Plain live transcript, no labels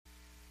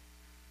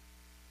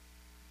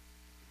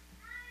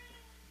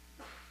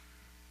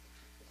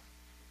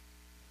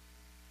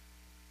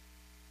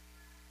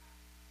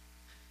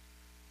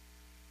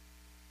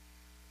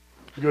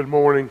Good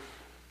morning.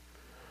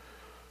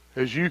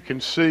 As you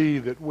can see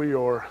that we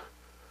are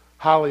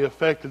highly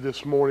affected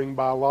this morning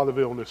by a lot of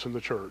illness in the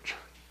church.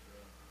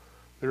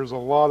 There's a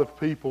lot of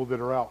people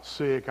that are out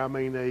sick,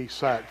 a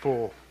sack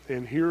full.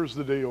 And here's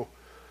the deal.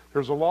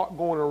 There's a lot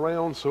going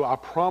around, so I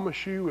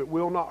promise you it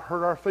will not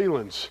hurt our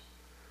feelings.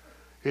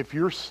 If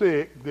you're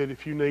sick, that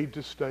if you need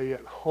to stay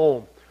at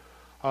home.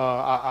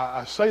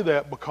 I say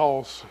that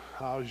because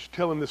I was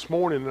telling this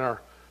morning in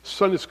our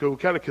Sunday school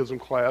catechism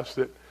class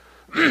that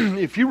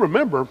if you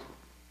remember,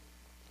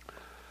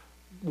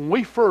 when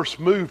we first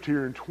moved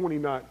here in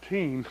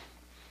 2019,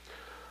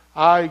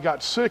 I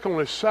got sick on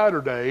a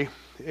Saturday,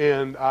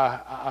 and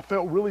I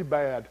felt really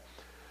bad.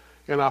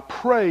 And I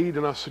prayed,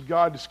 and I said,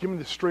 God, just give me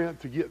the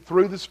strength to get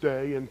through this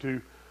day and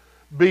to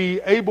be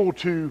able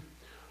to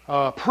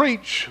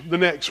preach the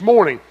next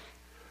morning.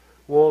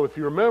 Well, if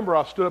you remember,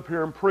 I stood up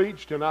here and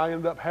preached, and I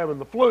ended up having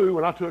the flu,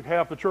 and I took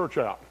half the church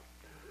out.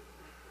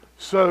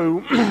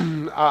 So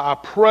I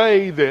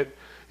pray that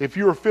if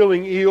you're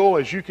feeling ill,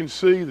 as you can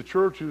see, the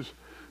church is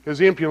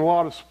empty in a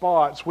lot of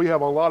spots. We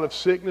have a lot of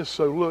sickness.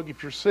 So look,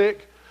 if you're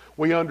sick,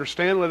 we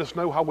understand. Let us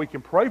know how we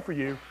can pray for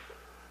you.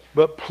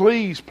 But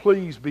please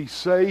be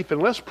safe. And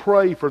let's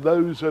pray for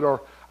those that are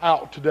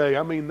out today.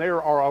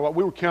 There are a lot.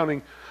 We were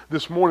counting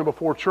this morning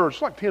before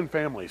church, like 10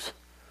 families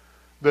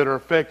that are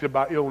affected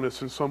by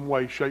illness in some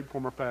way, shape,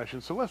 form, or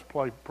fashion. So let's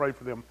pray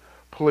for them,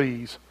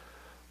 please.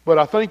 But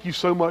I thank you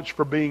so much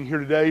for being here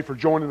today, for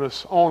joining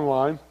us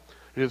online.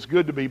 It is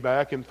good to be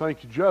back, and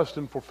thank you,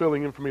 Justin, for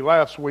filling in for me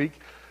last week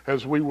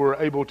as we were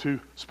able to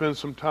spend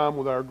some time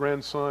with our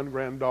grandson,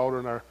 granddaughter,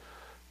 and our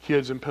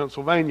kids in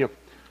Pennsylvania.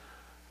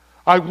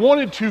 I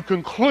wanted to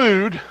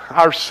conclude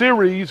our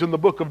series in the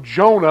book of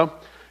Jonah,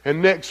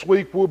 and next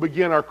week we'll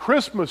begin our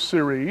Christmas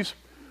series.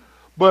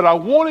 But I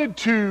wanted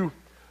to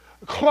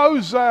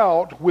close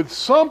out with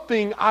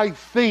something I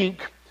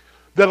think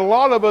that a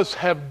lot of us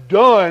have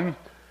done,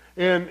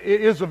 and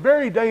it is a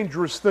very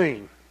dangerous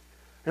thing.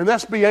 And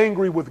that's be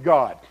angry with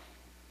God.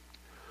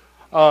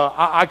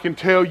 I can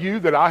tell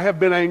you that I have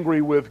been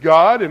angry with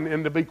God,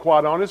 and to be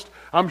quite honest,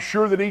 I'm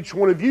sure that each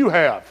one of you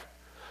have.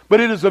 But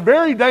it is a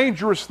very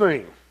dangerous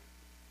thing.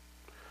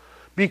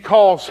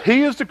 Because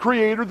He is the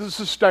Creator, the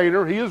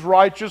Sustainer. He is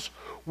righteous.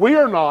 We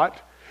are not.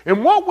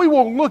 And what we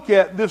will look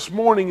at this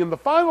morning in the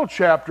final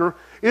chapter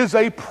is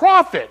a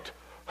prophet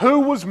who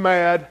was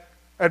mad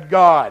at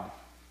God.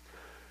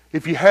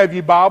 If you have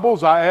your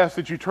Bibles, I ask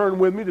that you turn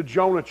with me to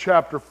Jonah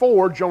chapter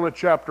 4,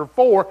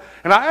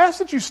 and I ask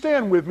that you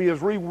stand with me as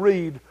we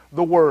read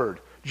the Word.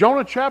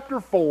 Jonah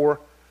chapter 4,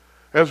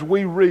 as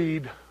we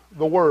read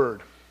the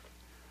Word.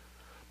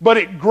 But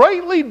it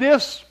greatly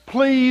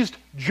displeased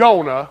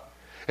Jonah,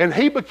 and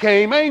he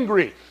became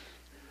angry.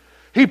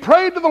 He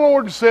prayed to the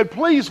Lord and said,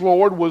 "Please,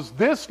 Lord, was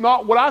this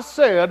not what I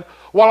said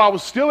while I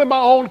was still in my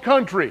own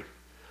country?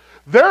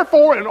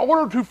 Therefore, in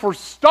order to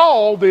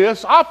forestall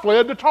this, I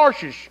fled to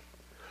Tarshish.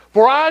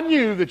 For I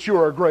knew that you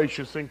are a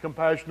gracious and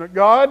compassionate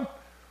God,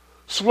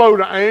 slow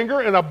to anger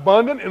and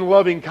abundant in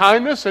loving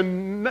kindness,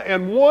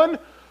 and one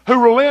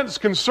who relents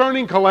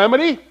concerning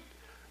calamity.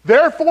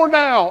 Therefore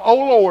now, O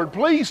Lord,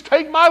 please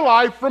take my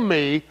life from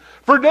me,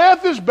 for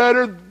death is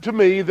better to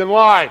me than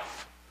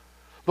life."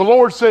 The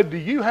Lord said, "Do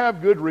you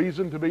have good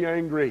reason to be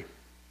angry?"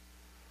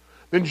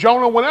 Then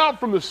Jonah went out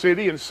from the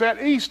city and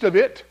sat east of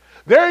it.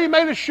 There he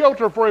made a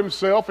shelter for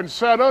himself and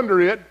sat under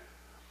it,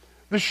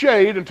 the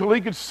shade, until he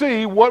could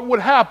see what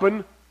would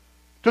happen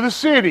to the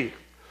city.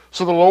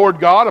 So the Lord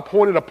God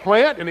appointed a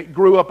plant, and it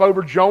grew up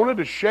over Jonah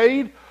to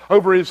shade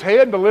over his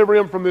head and deliver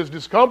him from his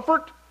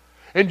discomfort.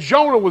 And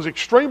Jonah was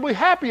extremely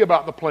happy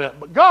about the plant.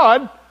 But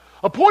God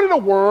appointed a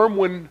worm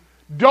when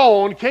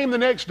dawn came the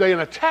next day and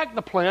attacked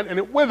the plant, and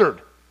it withered.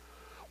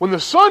 When the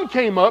sun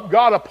came up,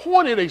 God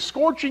appointed a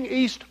scorching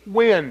east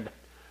wind.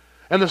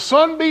 And the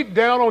sun beat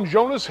down on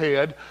Jonah's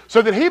head,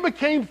 so that he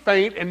became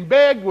faint and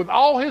begged with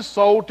all his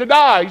soul to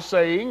die,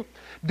 saying,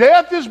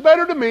 "Death is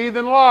better to me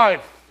than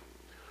life."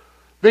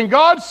 Then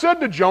God said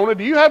to Jonah,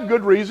 "Do you have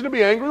good reason to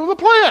be angry with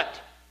the plant?"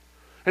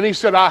 And he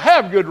said, "I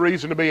have good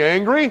reason to be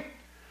angry,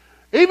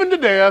 even to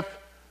death."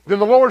 Then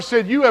the Lord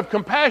said, "You have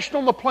compassion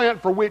on the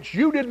plant for which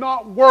you did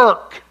not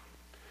work,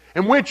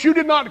 and which you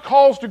did not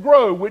cause to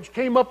grow, which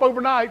came up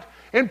overnight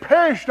and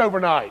perished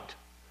overnight.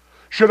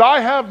 Should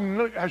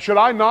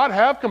I not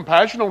have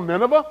compassion on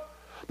Nineveh,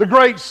 the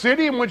great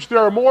city in which there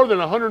are more than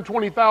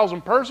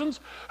 120,000 persons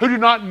who do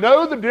not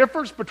know the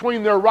difference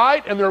between their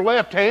right and their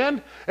left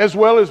hand, as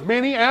well as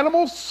many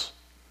animals?"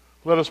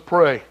 Let us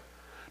pray.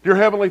 Dear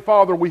Heavenly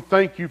Father, we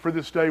thank you for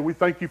this day. We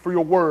thank you for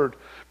your word.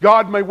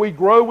 God, may we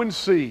grow and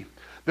see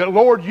that,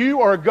 Lord,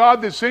 you are a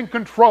God that's in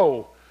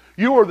control.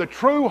 You are the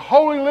true,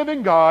 holy,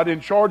 living God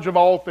in charge of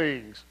all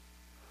things.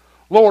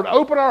 Lord,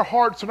 open our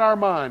hearts and our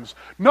minds,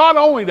 not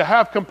only to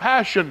have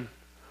compassion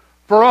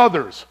for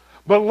others,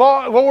 but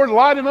Lord,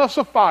 light in us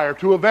a fire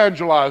to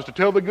evangelize, to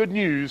tell the good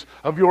news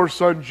of your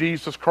Son,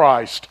 Jesus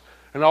Christ.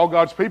 And all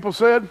God's people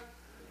said,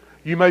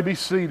 you may be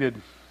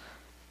seated.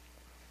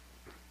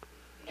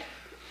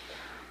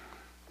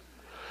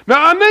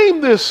 Now, I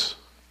named this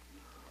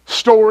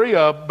story,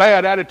 a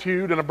bad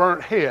attitude, and a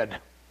burnt head,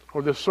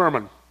 or this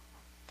sermon.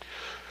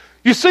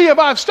 You see, as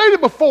I've stated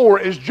before,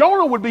 as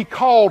Jonah would be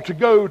called to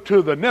go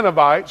to the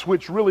Ninevites,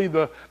 which really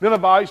the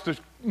Ninevites,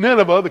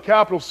 Nineveh, the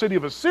capital city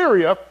of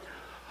Assyria,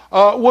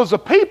 was a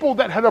people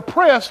that had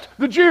oppressed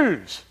the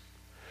Jews.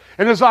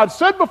 And as I'd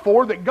said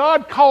before, that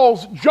God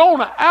calls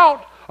Jonah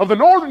out of the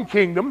northern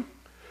kingdom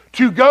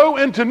to go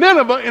into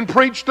Nineveh and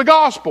preach the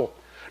gospel.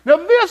 Now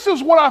this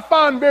is what I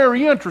find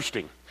very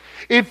interesting.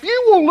 If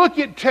you will look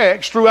at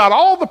text throughout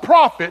all the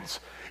prophets,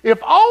 if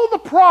all the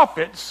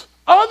prophets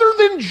other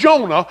than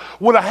Jonah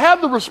would have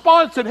had the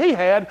response that he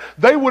had,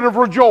 they would have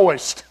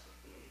rejoiced.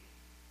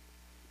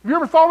 Have you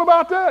ever thought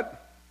about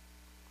that?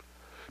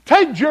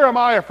 Take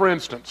Jeremiah, for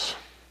instance.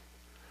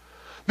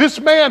 This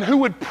man who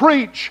would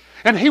preach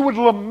and he would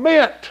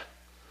lament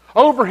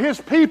over his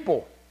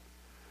people.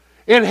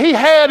 And he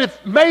had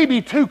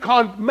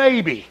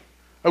maybe,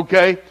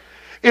 okay?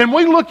 And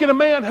we look at a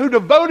man who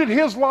devoted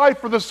his life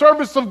for the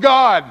service of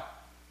God.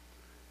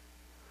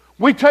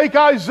 We take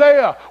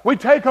Isaiah, we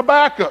take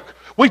Habakkuk,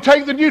 we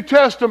take the New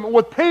Testament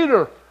with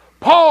Peter,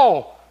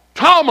 Paul,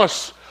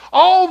 Thomas,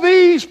 all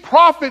these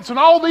prophets and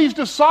all these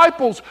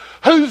disciples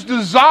whose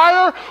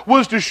desire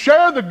was to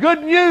share the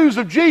good news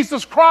of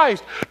Jesus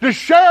Christ, to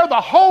share the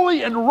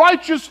holy and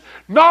righteous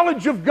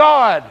knowledge of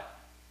God,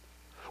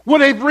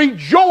 would have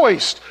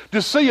rejoiced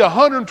to see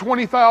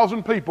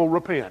 120,000 people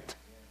repent.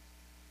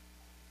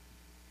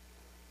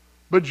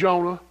 But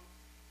Jonah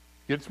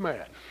gets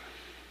mad.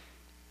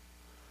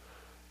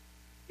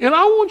 And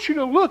I want you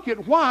to look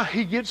at why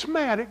he gets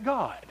mad at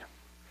God.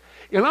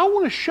 And I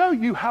want to show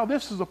you how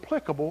this is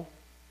applicable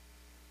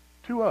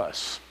to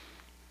us.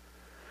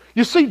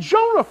 You see,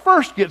 Jonah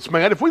first gets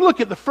mad. If we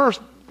look at the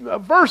first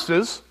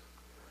verses,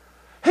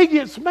 he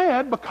gets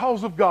mad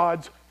because of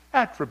God's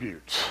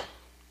attributes.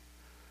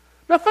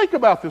 Now think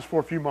about this for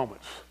a few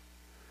moments.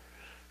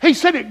 He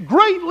said it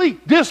greatly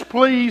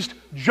displeased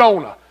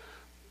Jonah.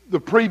 The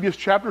previous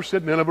chapter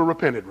said Nineveh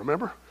repented,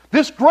 remember?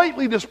 This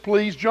greatly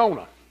displeased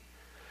Jonah.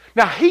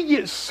 Now he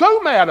gets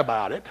so mad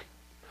about it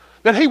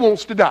that he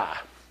wants to die.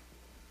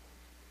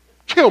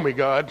 Kill me,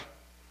 God.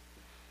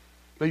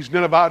 These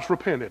Ninevites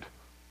repented.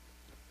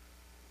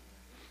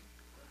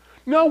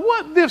 Now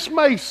what this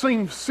may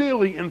seem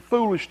silly and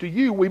foolish to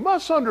you, we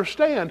must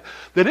understand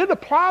that it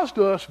applies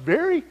to us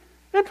very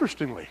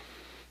interestingly.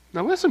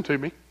 Now listen to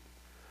me.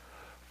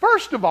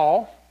 First of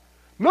all,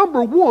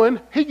 number one,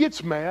 he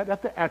gets mad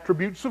at the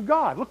attributes of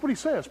God. Look what he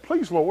says.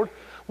 Please, Lord,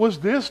 was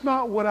this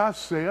not what I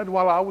said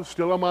while I was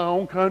still in my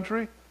own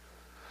country?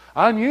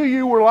 I knew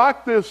you were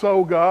like this,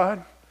 oh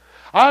God.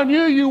 I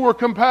knew you were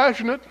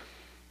compassionate.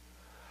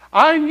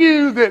 I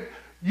knew that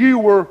you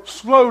were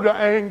slow to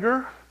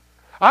anger.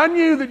 I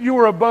knew that you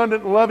were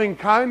abundant in loving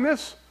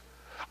kindness.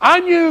 I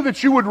knew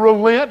that you would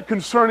relent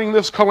concerning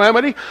this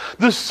calamity.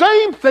 The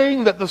same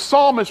thing that the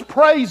psalmist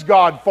praised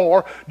God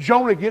for,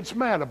 Jonah gets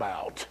mad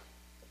about.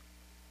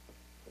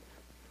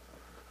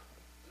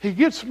 He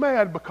gets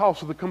mad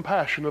because of the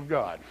compassion of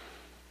God.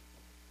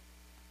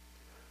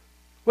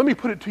 Let me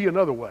put it to you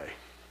another way.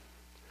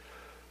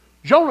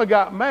 Jonah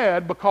got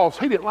mad because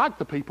he didn't like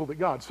the people that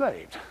God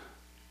saved.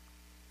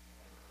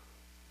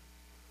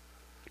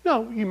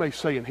 Now, you may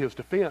say in his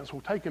defense,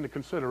 well, take into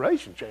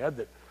consideration, Chad,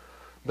 that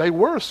they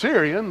were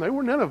Assyrian, they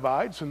were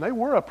Ninevites, and they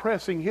were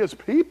oppressing his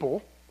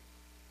people.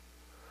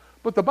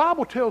 But the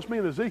Bible tells me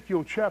in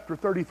Ezekiel chapter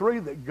 33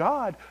 that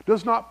God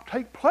does not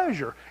take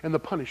pleasure in the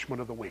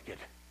punishment of the wicked.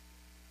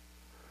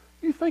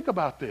 You think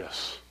about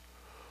this.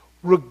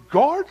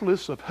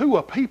 Regardless of who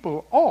a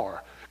people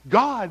are,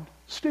 God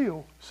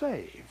still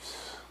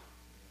saves.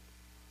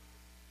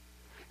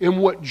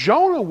 And what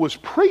Jonah was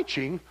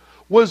preaching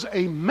was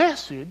a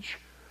message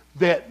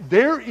that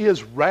there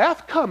is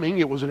wrath coming.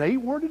 It was an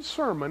 8-worded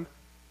sermon,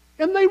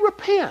 and they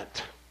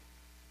repent.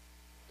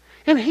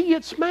 And he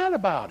gets mad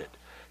about it.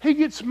 He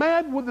gets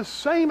mad with the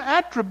same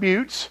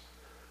attributes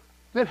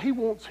that he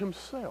wants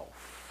himself.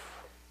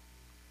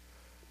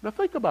 Now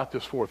think about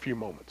this for a few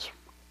moments.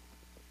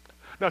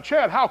 Now,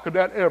 Chad, how could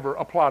that ever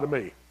apply to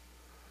me?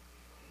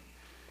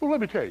 Well,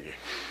 let me tell you.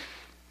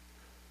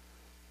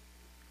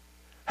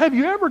 Have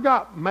you ever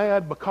got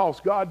mad because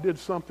God did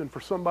something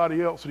for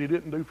somebody else that he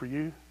didn't do for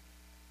you?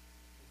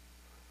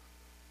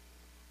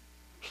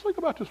 Just think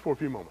about this for a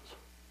few moments.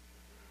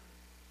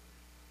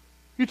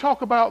 You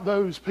talk about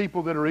those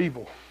people that are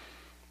evil.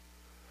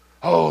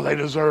 Oh, they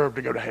deserve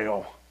to go to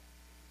hell.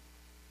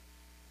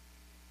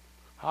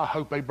 I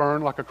hope they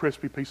burn like a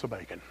crispy piece of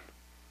bacon.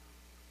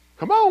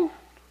 Come on.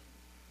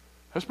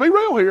 Let's be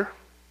real here.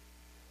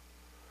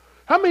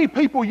 How many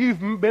people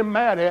you've been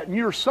mad at and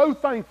you're so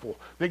thankful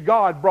that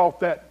God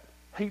brought that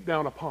heat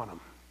down upon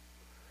them?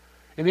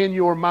 And in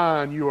your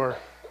mind you are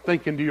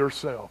thinking to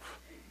yourself,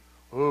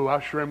 oh, I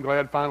sure am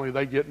glad finally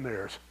they getting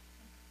theirs.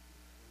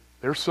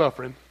 They're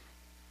suffering.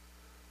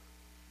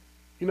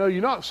 You know,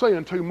 you're not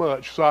saying too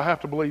much, so I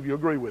have to believe you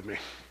agree with me.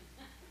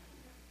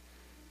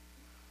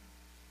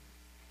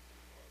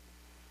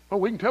 Well,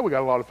 we can tell we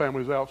got a lot of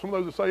families out. Some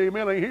of those that say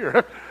amen ain't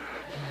here.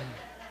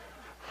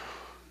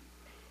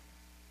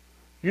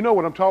 You know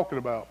what I'm talking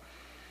about.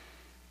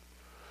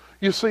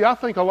 You see, I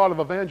think a lot of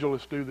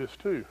evangelists do this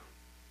too.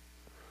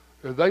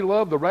 They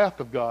love the wrath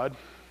of God,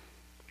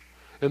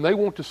 and they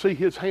want to see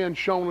His hand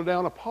shone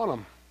down upon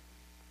them.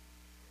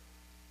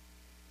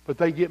 But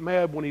they get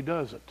mad when He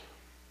doesn't.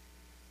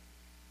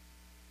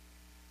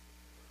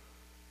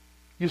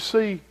 You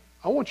see,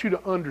 I want you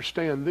to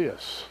understand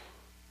this.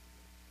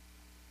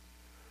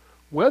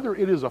 Whether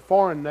it is a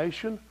foreign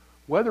nation,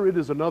 whether it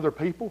is another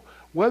people,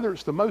 whether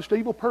it's the most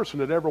evil person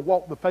that ever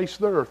walked the face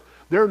of the earth,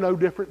 they're no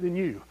different than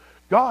you.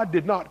 God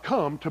did not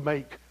come to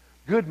make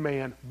good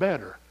men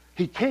better.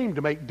 He came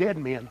to make dead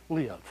men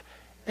live.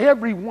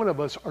 Every one of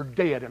us are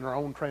dead in our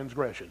own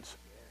transgressions.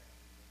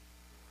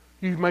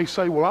 You may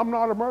say, well, I'm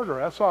not a murderer.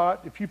 That's all right.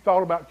 If you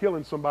thought about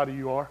killing somebody,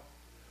 you are.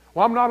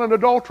 Well, I'm not an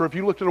adulterer. If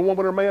you looked at a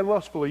woman or a man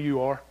lustfully,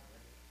 you are.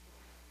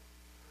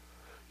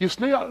 It's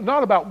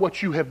not about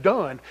what you have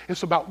done.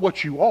 It's about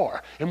what you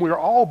are. And we are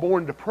all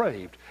born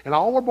depraved. And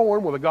all are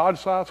born with a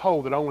God-sized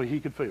hole that only He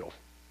could fill.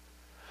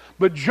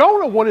 But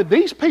Jonah wanted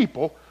these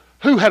people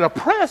who had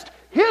oppressed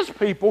his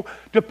people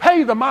to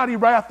pay the mighty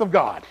wrath of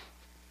God.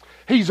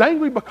 He's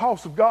angry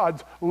because of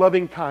God's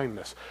loving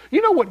kindness.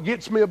 You know what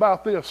gets me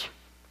about this?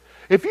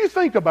 If you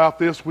think about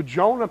this with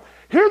Jonah,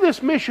 here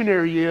this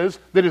missionary is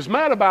that is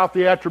mad about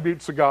the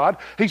attributes of God.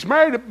 He's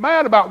mad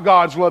about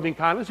God's loving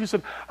kindness. He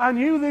said, I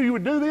knew that you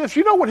would do this.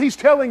 You know what he's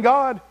telling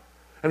God?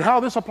 And how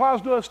this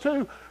applies to us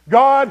too?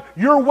 God,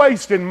 you're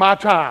wasting my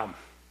time.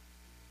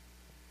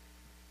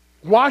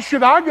 Why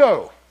should I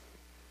go?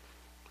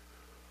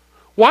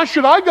 Why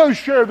should I go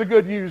share the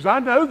good news? I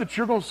know that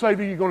you're going to say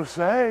that you're going to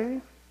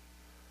say.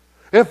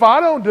 If I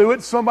don't do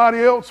it, somebody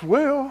else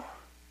will.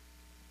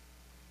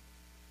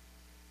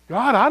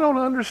 God, I don't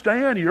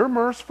understand. You're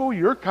merciful.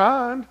 You're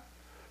kind.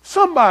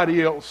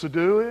 Somebody else will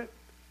do it.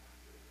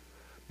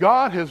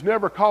 God has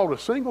never called a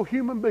single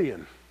human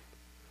being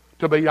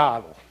to be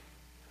idle.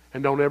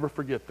 And don't ever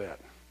forget that.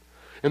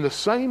 And the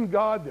same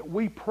God that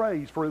we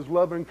praise for His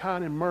love and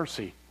kind and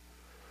mercy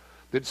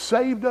that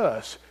saved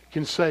us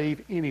can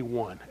save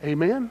anyone.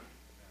 Amen?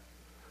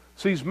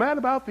 So he's mad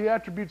about the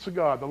attributes of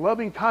God, the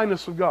loving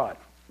kindness of God.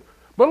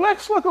 But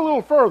let's look a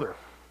little further.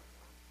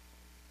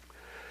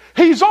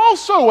 He's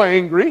also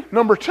angry,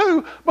 number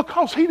 2,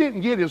 because he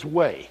didn't get his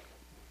way.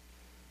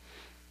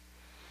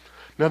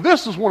 Now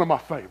this is one of my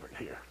favorite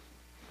here.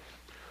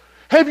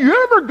 Have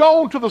you ever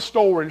gone to the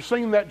store and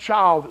seen that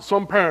child that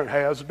some parent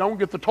has that don't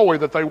get the toy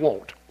that they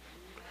want?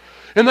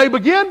 And they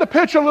begin to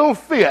pitch a little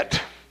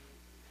fit.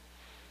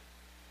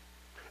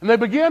 And they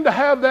begin to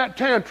have that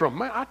tantrum.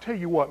 Man, I tell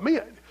you what,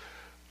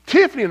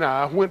 Tiffany and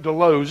I went to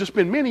Lowe's. It's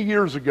been many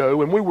years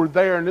ago, and we were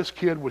there, and this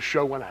kid was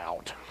showing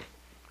out.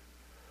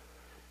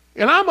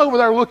 And I'm over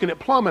there looking at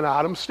plumbing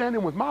items,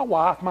 standing with my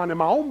wife, minding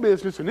my own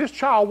business, and this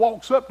child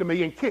walks up to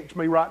me and kicks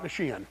me right in the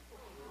shin.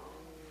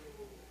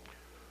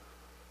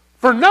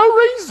 For no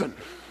reason.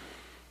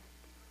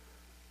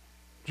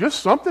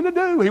 Just something to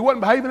do. He wasn't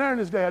behaving there, and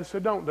his dad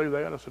said, don't do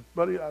that. I said,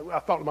 buddy, I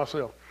thought to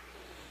myself,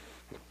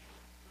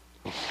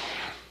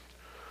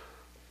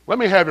 let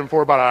me have him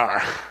for about an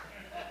hour.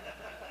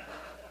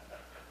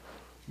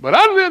 But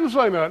I didn't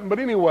say nothing. But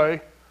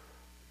anyway,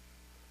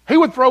 he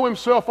would throw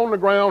himself on the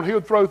ground. He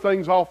would throw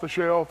things off the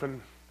shelf.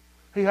 And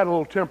he had a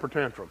little temper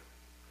tantrum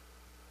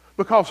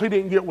because he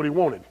didn't get what he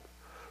wanted.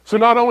 So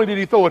not only did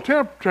he throw a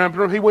temper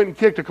tantrum, he went and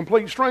kicked a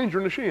complete stranger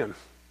in the shin.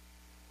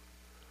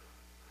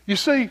 You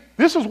see,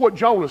 this is what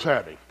Jonah's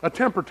having, a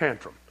temper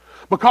tantrum.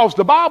 Because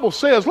the Bible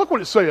says, look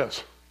what it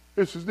says.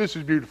 This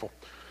is beautiful.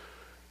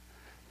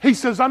 He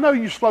says, I know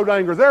you're slow to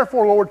anger.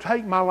 Therefore, Lord,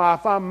 take my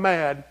life. I'm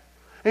mad.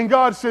 And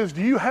God says,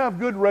 do you have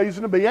good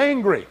reason to be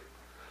angry?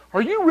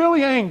 Are you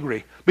really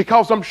angry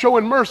because I'm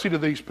showing mercy to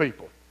these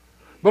people?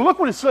 But look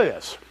what it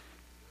says.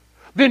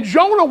 Then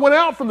Jonah went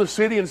out from the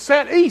city and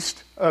sat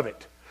east of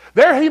it.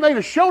 There he made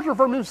a shelter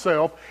for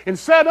himself and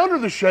sat under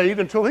the shade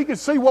until he could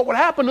see what would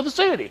happen to the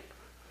city.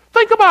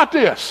 Think about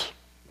this.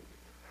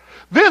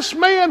 This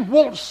man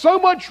wants so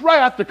much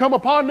wrath to come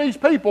upon these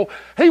people,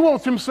 he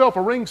wants himself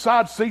a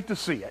ringside seat to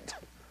see it.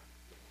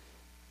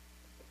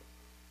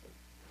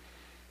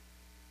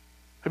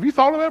 Have you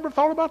ever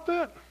thought about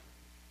that?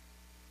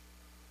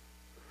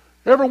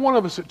 Every one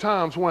of us at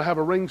times want to have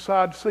a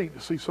ringside seat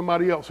to see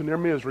somebody else in their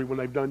misery when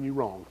they've done you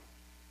wrong.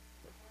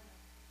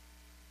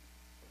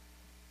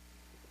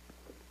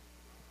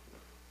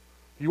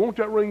 You want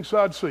that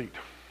ringside seat.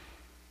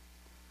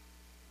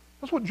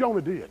 That's what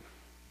Jonah did.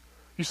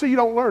 You see, you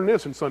don't learn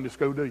this in Sunday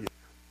school, do you?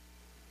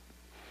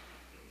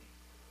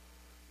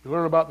 You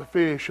learn about the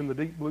fish in the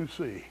deep blue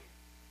sea.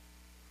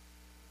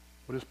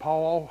 But as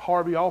Paul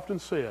Harvey often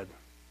said,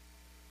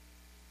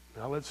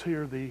 now let's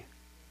hear the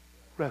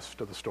rest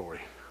of the story.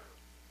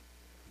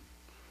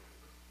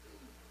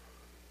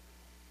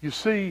 You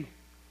see,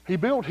 he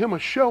built him a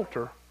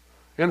shelter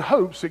in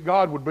hopes that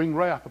God would bring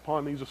wrath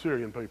upon these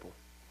Assyrian people.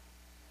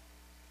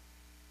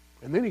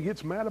 And then he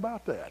gets mad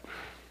about that.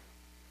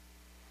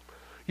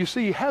 You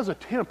see, he has a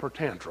temper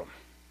tantrum.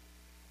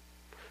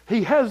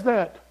 He has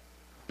that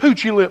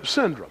poochy lip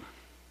syndrome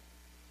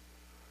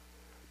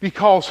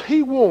because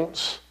he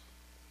wants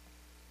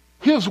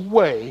His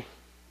way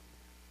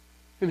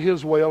and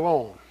His way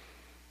alone.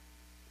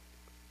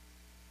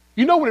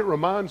 You know what it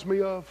reminds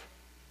me of?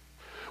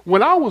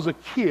 When I was a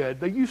kid,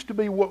 there used to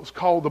be what was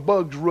called the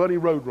Bugs Bunny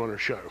Roadrunner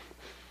show.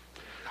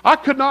 I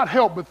could not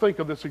help but think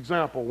of this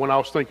example when I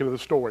was thinking of the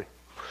story.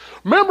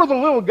 Remember the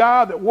little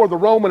guy that wore the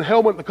Roman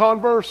helmet and the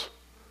Converse?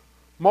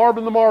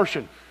 Marvin the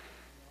Martian.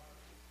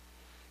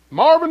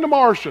 Marvin the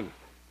Martian.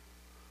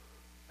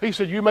 He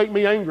said, "You make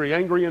me angry,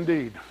 angry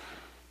indeed.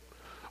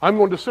 I'm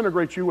going to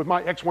disintegrate you with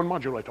my X1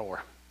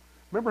 modulator."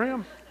 Remember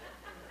him?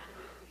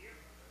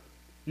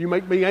 "You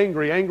make me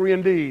angry, angry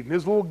indeed." And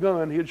his little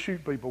gun, he'd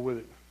shoot people with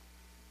it.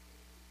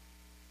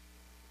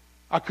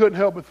 I couldn't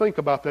help but think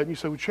about that. And you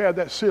say, "Well, Chad,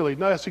 that's silly."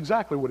 No, that's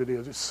exactly what it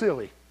is. It's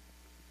silly.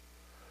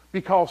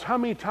 Because how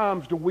many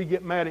times do we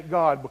get mad at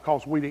God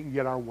because we didn't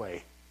get our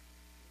way?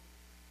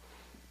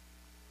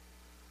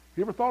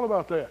 You ever thought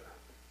about that?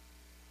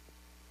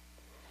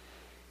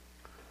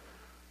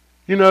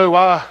 You know,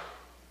 I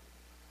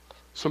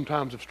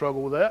sometimes have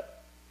struggled with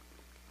that.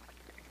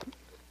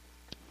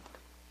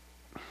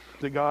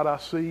 That God, I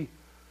see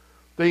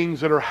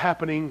things that are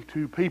happening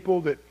to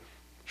people that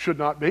should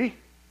not be.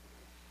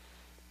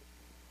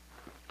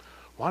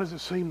 Why does it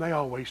seem they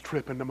always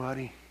trip in the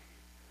muddy?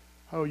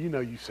 Oh, you know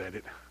you said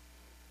it.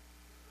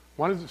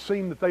 Why does it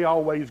seem that they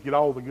always get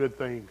all the good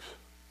things?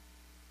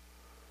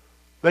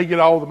 They get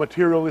all the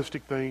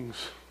materialistic things.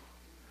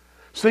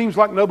 Seems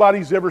like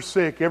nobody's ever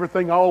sick.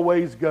 Everything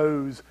always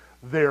goes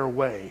their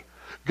way.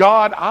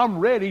 God, I'm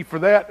ready for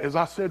that, as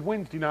I said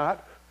Wednesday night,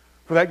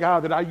 for that guy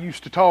that I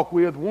used to talk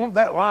with. Want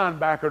that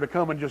linebacker to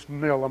come and just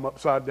nail them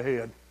upside the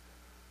head.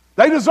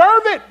 They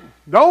deserve it,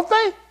 don't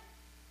they?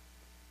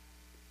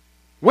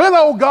 When,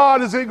 oh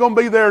God, is it going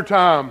to be their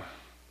time?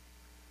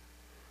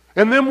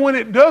 And then when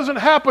it doesn't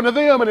happen to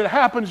them and it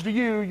happens to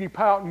you, you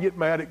pout and get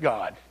mad at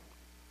God.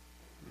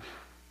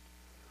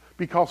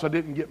 Because I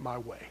didn't get my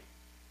way.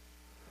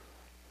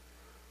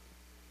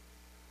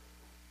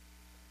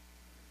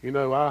 You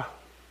know, I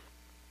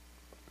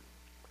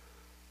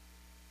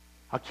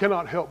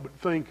cannot help but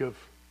think of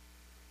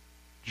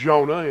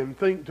Jonah and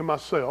think to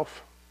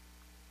myself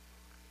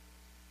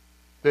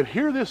that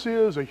here this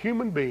is a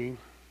human being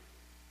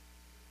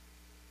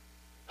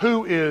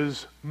who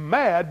is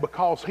mad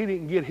because he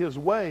didn't get his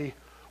way,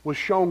 was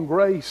shown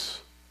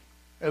grace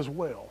as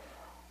well.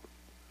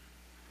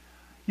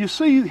 You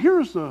see,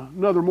 here's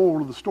another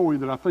moral of the story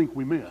that I think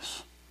we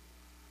miss.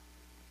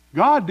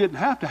 God didn't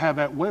have to have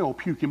that whale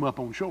puke him up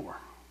on shore.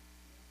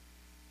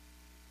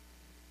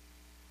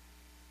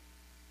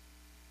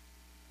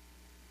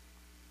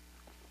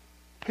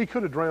 He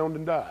could have drowned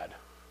and died.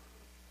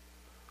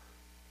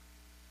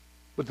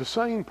 But the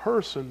same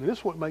person, and this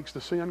is what makes the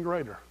sin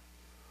greater,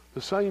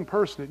 the same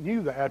person that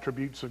knew the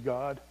attributes of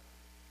God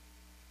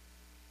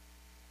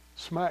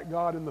smacked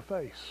God in the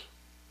face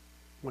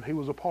when he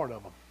was a part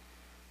of them.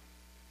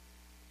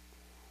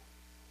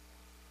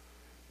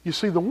 You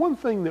see, the one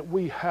thing that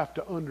we have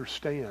to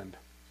understand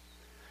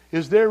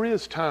is there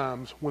is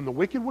times when the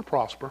wicked will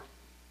prosper.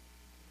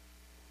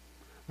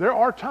 There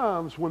are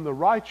times when the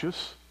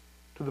righteous,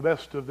 to the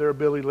best of their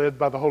ability, led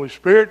by the Holy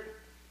Spirit,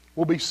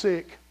 will be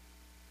sick.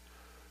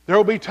 There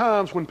will be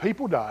times when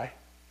people die.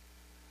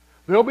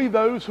 There'll be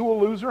those who will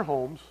lose their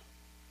homes.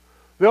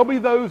 There'll be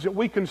those that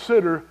we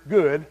consider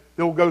good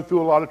that will go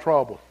through a lot of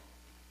trouble.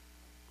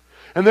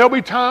 And there'll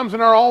be times in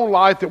our own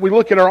life that we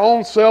look at our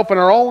own self and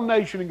our own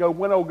nation and go,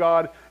 when, oh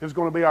God, is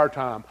going to be our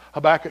time?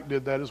 Habakkuk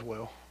did that as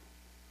well.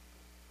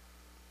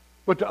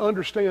 But to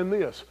understand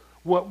this,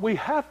 what we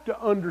have to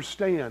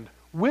understand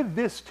with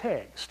this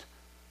text,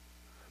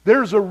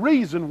 there's a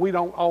reason we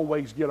don't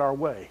always get our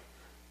way.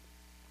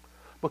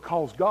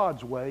 Because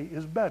God's way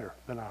is better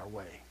than our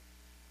way.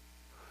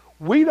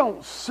 We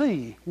don't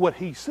see what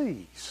He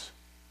sees.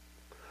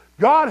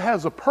 God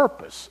has a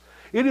purpose.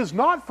 It is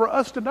not for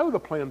us to know the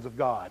plans of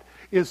God.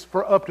 It's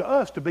for up to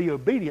us to be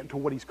obedient to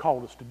what He's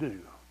called us to do.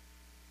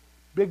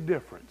 Big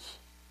difference.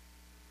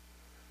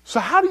 So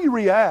how do you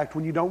react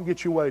when you don't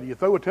get your way? Do you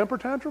throw a temper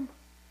tantrum?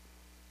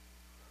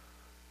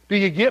 Do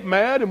you get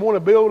mad and want to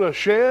build a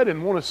shed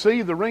and want to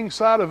see the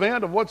ringside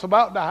event of what's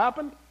about to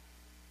happen?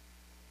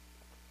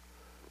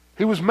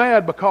 He was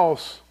mad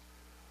because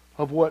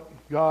of what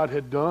God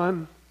had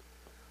done.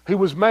 He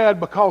was mad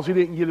because he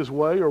didn't get his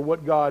way or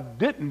what God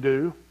didn't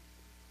do.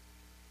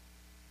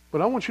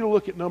 But I want you to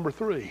look at number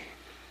 3.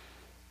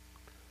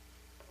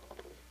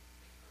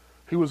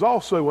 He was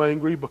also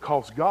angry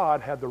because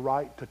God had the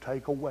right to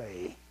take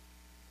away.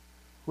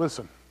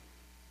 Listen.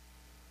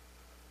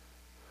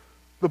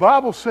 The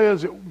Bible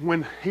says that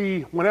when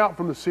he went out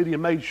from the city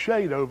and made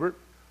shade over it,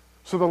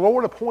 so the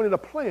Lord appointed a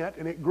plant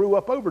and it grew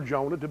up over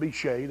Jonah to be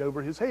shade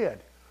over his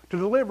head, to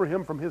deliver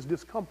him from his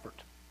discomfort.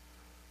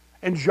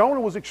 And Jonah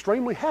was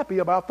extremely happy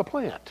about the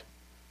plant.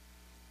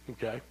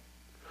 Okay?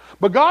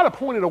 But God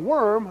appointed a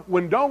worm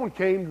when dawn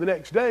came the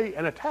next day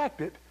and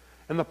attacked it,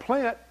 and the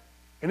plant,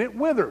 and it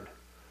withered.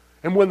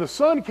 And when the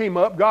sun came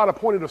up, God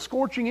appointed a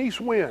scorching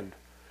east wind.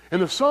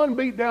 And the sun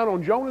beat down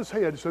on Jonah's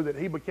head so that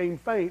he became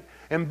faint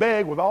and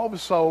begged with all of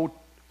his soul,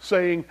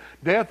 saying,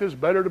 "Death is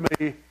better to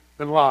me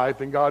and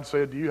life, and God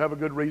said, do you have a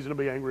good reason to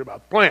be angry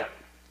about the plant?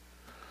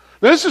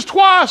 This is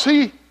twice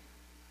he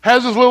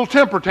has his little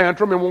temper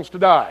tantrum and wants to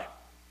die.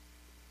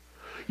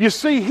 You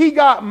see, he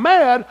got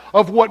mad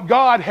of what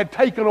God had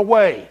taken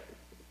away.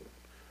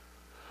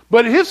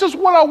 But this is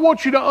what I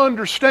want you to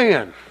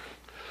understand.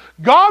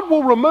 God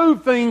will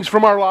remove things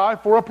from our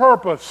life for a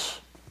purpose.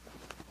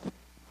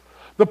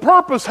 The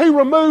purpose he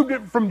removed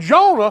it from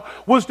Jonah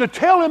was to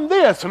tell him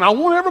this, and I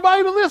want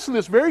everybody to listen to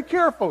this very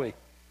carefully,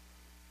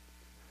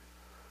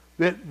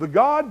 that the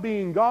God,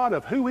 being God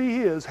of who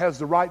he is, has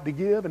the right to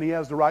give and he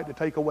has the right to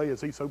take away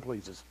as he so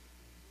pleases.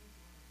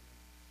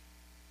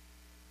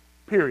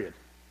 Period.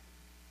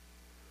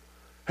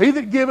 He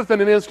that giveth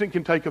in an instant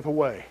can taketh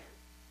away.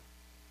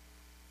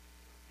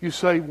 You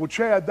say, well,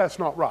 Chad, that's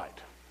not right.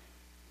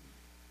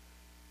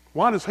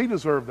 Why does he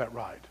deserve that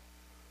right?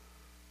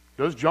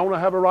 Does Jonah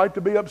have a right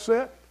to be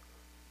upset?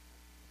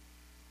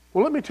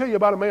 Well, let me tell you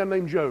about a man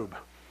named Job.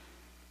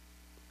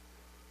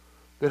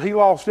 That he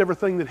lost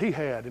everything that he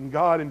had. And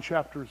God in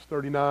chapters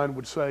 39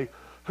 would say,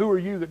 who are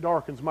you that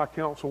darkens my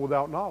counsel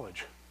without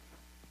knowledge?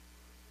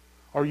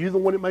 Are you the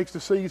one that makes the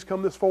seas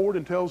come this forward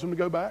and tells them to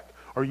go back?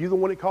 Are you the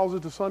one that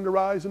causes the sun to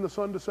rise and the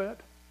sun to set?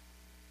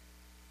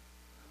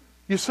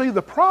 You see,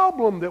 the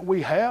problem that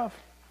we have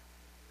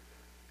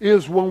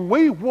is when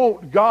we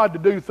want God to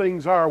do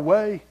things our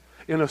way,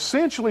 and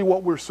essentially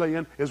what we're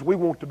saying is we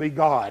want to be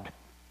God.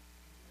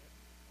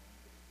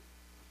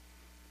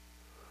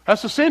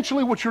 That's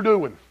essentially what you're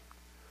doing.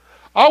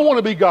 I want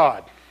to be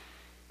God.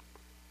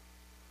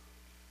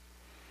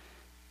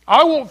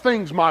 I want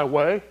things my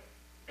way.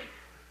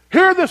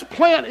 Here this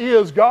plant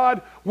is,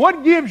 God.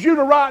 What gives you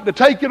the right to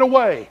take it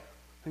away?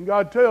 And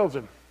God tells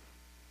him,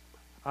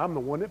 I'm the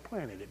one that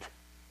planted it.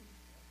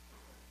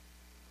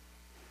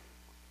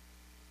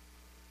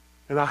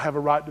 And I have a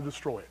right to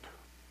destroy it.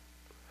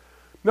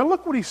 Now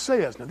look what he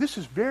says. Now this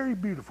is very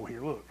beautiful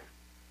here. Look.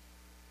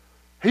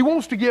 He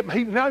wants to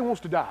now he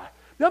wants to die.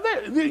 Now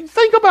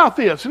think about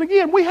this. And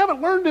again, we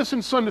haven't learned this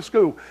in Sunday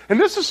school. And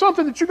this is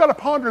something that you've got to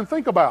ponder and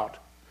think about.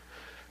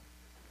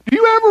 Do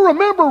you ever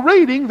remember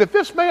reading that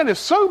this man is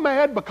so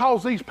mad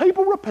because these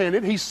people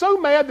repented, he's so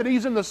mad that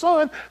he's in the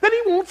sun, that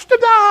he wants to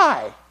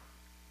die?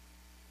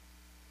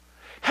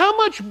 How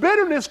much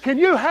bitterness can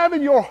you have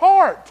in your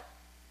heart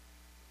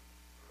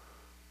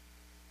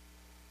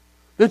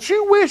that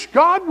you wish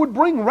God would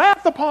bring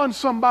wrath upon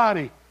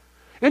somebody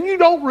and you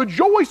don't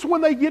rejoice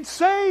when they get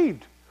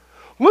saved?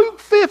 Luke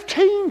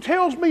 15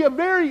 tells me a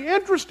very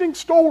interesting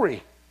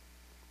story.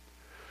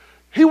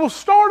 He will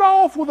start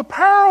off with a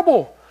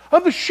parable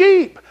of the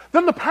sheep,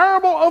 then the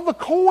parable of the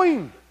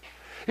coin,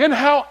 and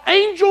how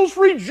angels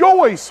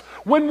rejoice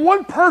when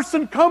one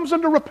person comes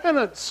into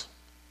repentance.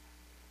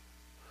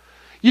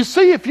 You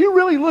see, if you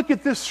really look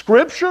at this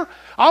scripture,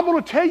 I'm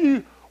going to tell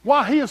you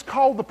why he is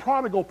called the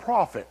prodigal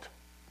prophet.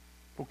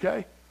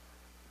 Okay?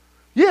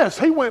 Yes,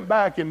 he went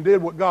back and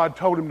did what God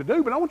told him to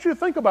do, but I want you to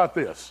think about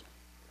this.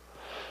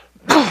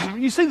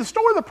 You see, the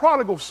story of the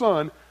prodigal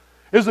son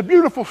is a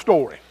beautiful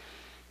story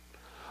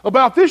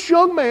about this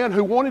young man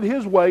who wanted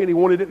his way and he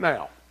wanted it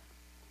now.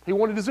 He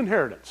wanted his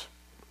inheritance.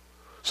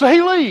 So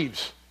he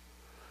leaves.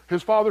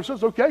 His father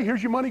says, okay,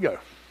 here's your money, go.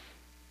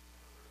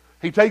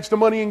 He takes the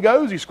money and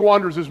goes. He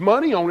squanders his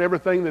money on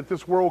everything that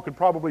this world could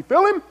probably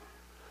fill him,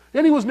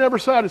 and he was never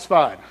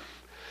satisfied.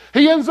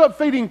 He ends up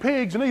feeding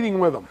pigs and eating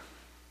with them.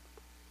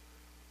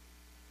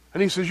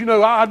 And he says, you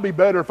know, I'd be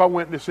better if I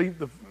went and just eat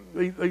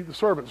the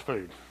servants'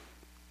 food.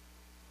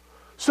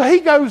 So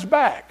he goes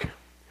back.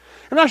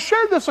 And I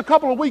shared this a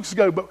couple of weeks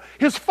ago, but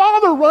his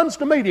father runs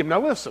to meet him. Now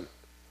listen.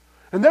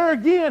 And there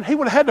again, he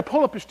would have had to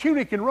pull up his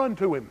tunic and run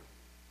to him,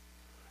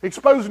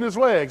 exposing his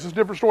legs. It's a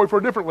different story for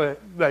a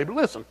different day, but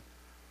listen.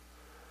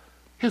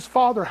 His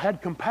father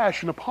had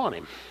compassion upon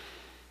him.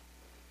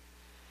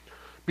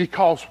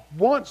 Because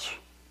once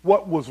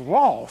what was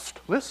lost,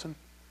 listen,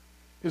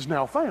 is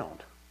now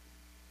found.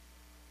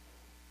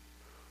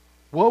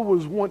 What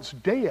was once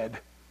dead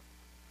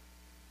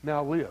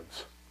now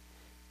lives.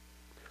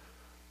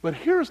 But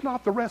here's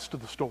not the rest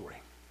of the story.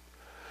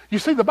 You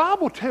see, the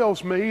Bible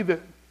tells me that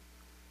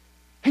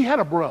he had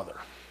a brother.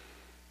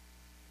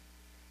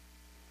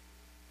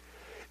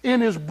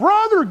 And his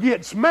brother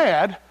gets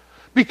mad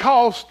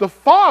because the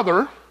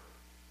father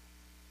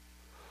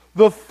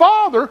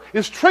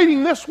is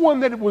treating this one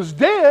that was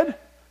dead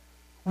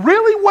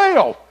really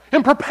well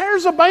and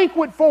prepares a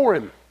banquet for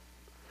him.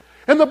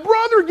 And the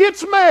brother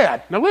gets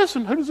mad. Now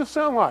listen, who does this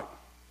sound like?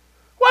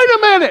 Wait a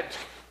minute.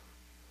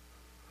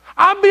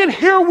 I've been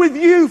here with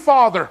you,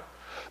 Father,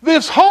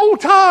 this whole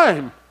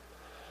time.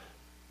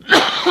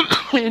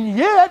 And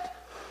yet,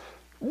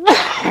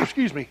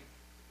 excuse me,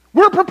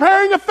 we're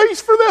preparing a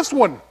feast for this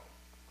one.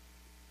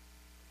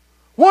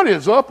 What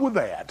is up with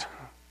that?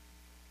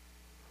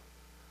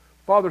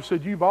 Father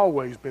said, you've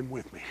always been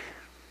with me.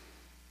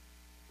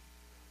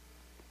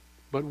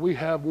 But we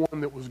have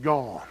one that was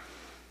gone.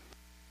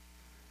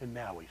 And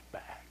now he's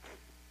back.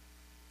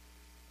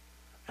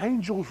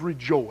 Angels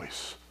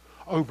rejoice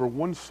over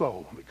one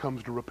soul that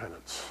comes to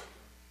repentance.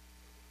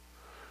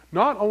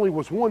 Not only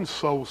was one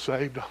soul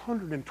saved,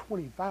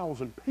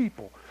 120,000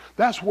 people.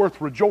 That's worth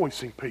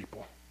rejoicing,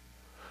 people.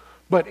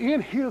 But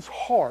in his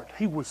heart,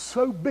 he was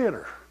so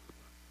bitter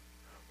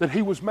that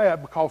he was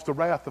mad because the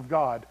wrath of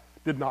God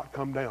did not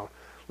come down.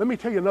 Let me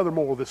tell you another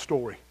moral of this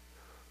story.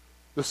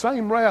 The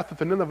same wrath that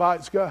the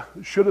Ninevites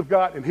should have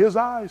got in his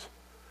eyes,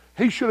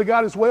 he should have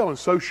got as well, and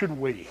so should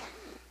we.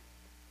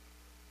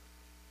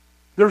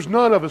 There's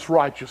none of us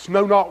righteous,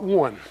 no, not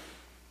one.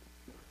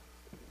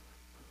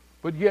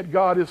 But yet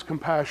God is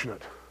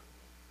compassionate.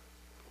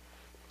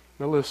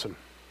 Now listen.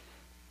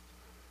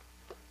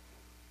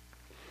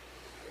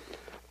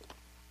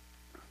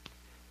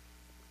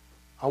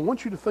 I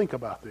want you to think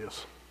about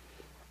this.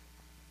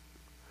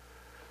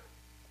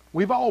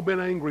 We've all been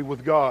angry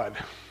with God.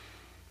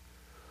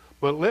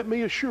 But let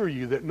me assure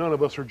you that none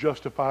of us are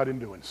justified in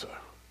doing so.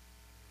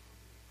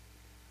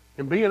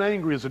 And being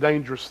angry is a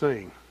dangerous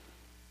thing.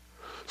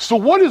 So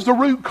what is the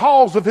root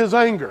cause of his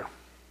anger?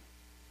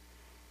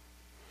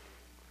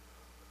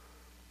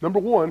 Number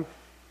one,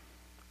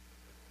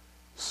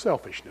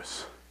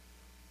 selfishness.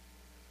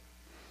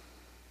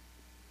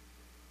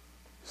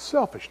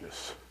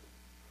 Selfishness.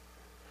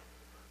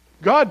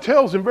 God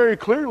tells him very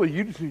clearly,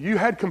 you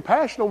had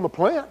compassion on the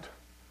plant,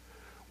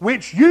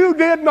 which you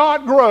did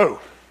not grow.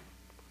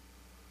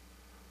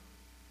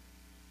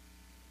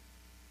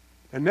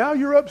 And now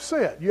you're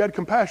upset. You had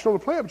compassion on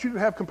the plant, but you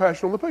didn't have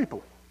compassion on the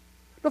people.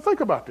 Now think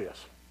about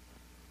this.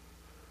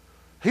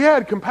 He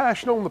had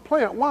compassion on the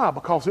plant. Why?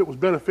 Because it was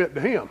benefit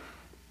to him.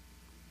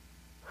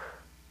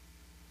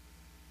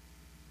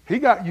 He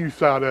got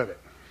use out of it.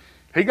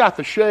 He got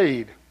the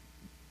shade.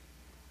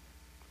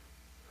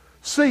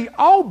 See,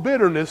 all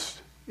bitterness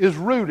is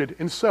rooted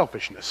in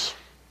selfishness.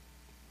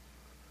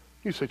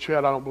 You say,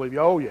 Chad, I don't believe you.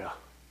 Oh, yeah.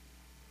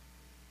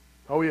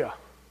 Oh, yeah.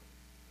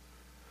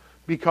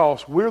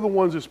 Because we're the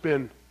ones that's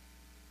been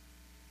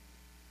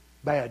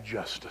bad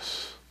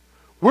justice.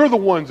 We're the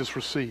ones that's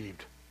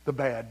received the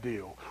bad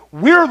deal.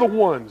 We're the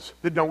ones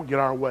that don't get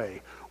our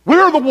way.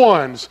 We're the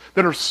ones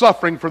that are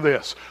suffering for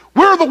this.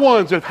 We're the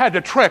ones that have had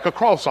to trek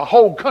across a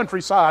whole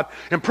countryside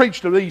and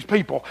preach to these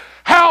people.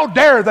 How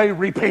dare they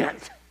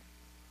repent?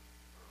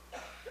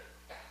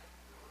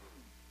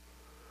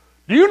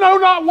 Do you know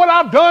not what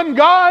I've done,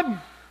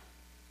 God?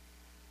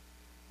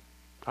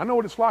 I know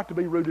what it's like to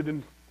be rooted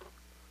in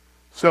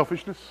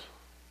selfishness.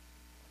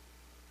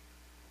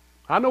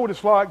 I know what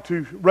it's like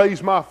to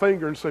raise my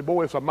finger and say,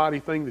 boy, it's a mighty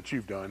thing that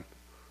you've done.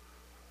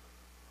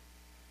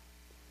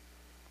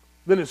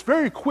 Then it's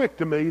very quick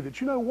to me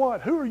that, you know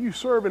what? Who are you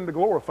serving to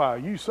glorify?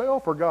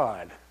 Yourself or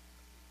God?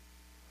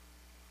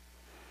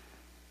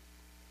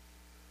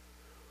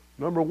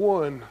 Number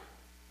one,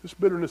 this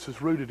bitterness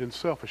is rooted in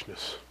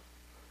selfishness.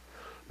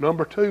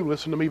 Number two,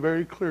 listen to me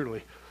very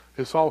clearly,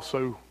 it's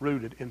also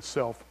rooted in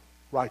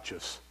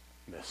self-righteousness.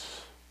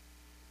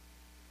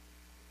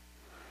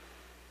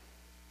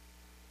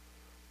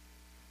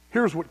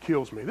 Here's what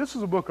kills me. This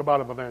is a book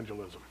about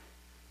evangelism.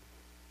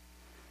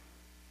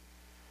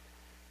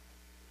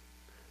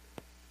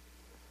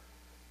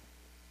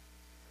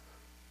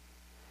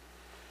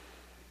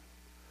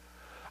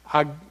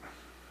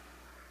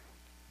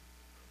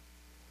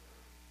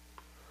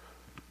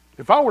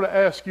 If I were to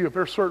ask you if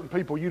there's certain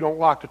people you don't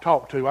like to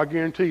talk to, I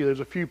guarantee you there's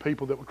a few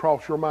people that would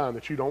cross your mind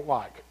that you don't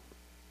like.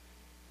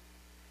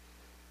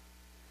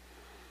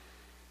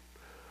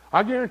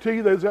 I guarantee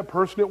you there's that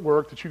person at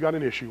work that you got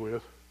an issue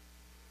with.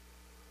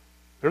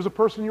 There's a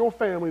person in your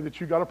family that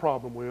you got a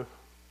problem with.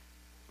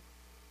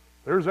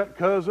 There's that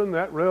cousin,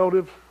 that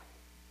relative,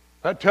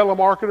 that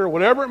telemarketer,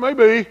 whatever it may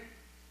be,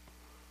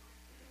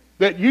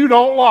 that you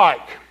don't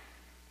like.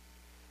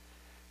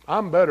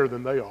 I'm better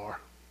than they are.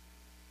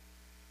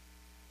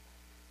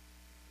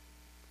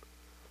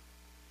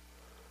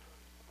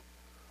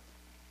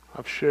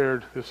 I've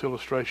shared this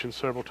illustration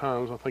several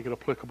times. I think it's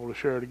applicable to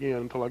share it again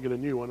until I get a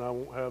new one. I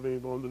won't have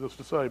anyone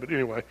to say, but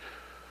anyway.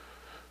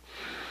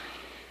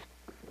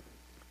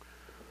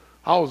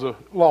 I was a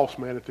lost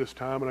man at this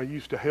time, and I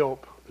used to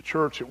help the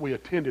church that we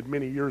attended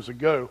many years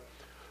ago.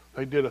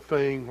 They did a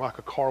thing like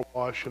a car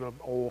wash and an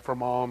oil for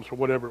moms or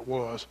whatever it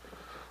was.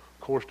 Of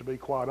course, to be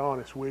quite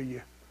honest with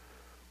you,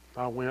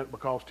 I went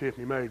because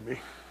Tiffany made me.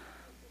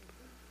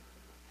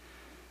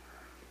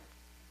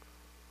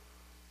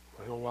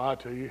 I don't lie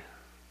to you.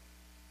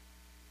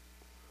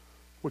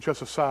 Which,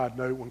 that's a side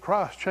note. When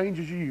Christ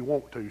changes you, you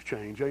want to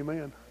change.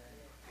 Amen?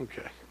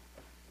 Okay.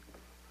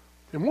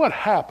 And what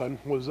happened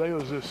was there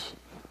was this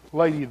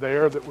lady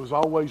there that was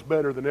always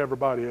better than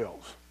everybody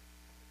else.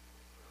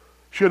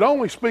 She'd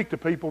only speak to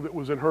people that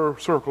was in her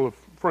circle of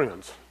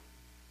friends.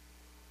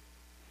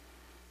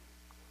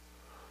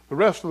 The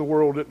rest of the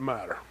world didn't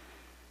matter.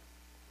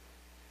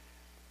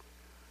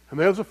 And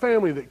there was a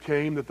family that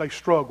came that they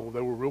struggled.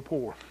 They were real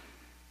poor.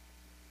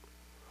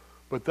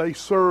 But they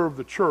served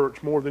the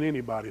church more than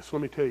anybody. So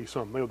let me tell you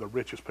something. They were the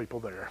richest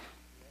people there.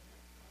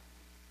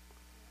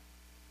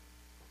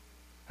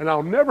 And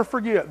I'll never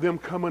forget them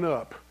coming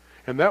up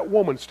and that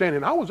woman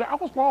standing. I was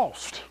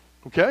lost,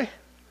 okay?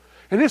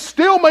 And it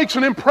still makes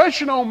an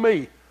impression on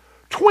me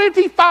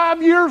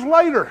 25 years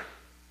later.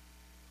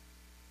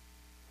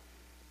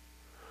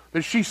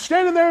 that she's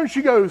standing there and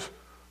she goes,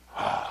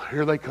 oh,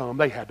 here they come.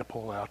 They had to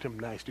pull out, them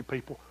nasty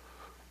people.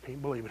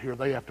 Can't believe it here.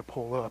 They have to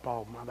pull up.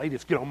 Oh, my, they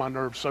just get on my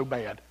nerves so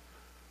bad.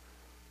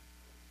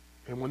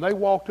 And when they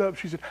walked up,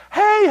 she said,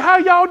 hey, how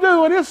y'all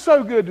doing? It's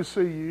so good to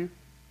see you.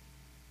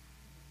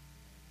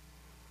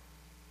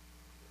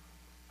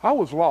 I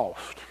was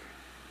lost.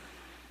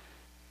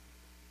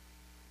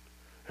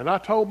 And I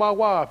told my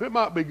wife, it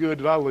might be good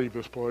that I leave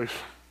this place.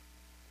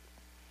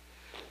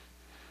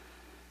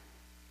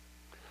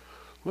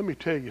 Let me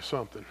tell you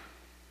something.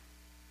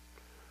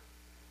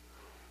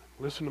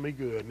 Listen to me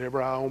good.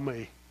 Never eye on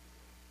me.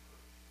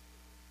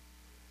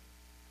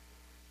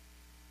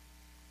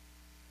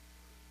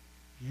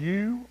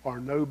 You are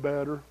no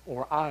better,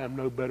 or I am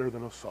no better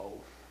than a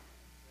soul.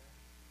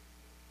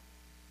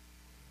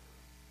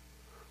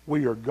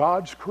 We are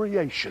God's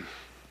creation.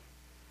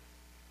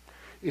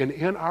 And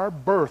in our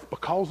birth,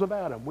 because of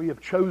Adam, we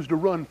have chose to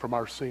run from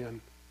our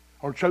sin,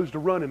 or chose to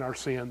run in our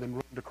sin than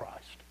run to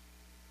Christ.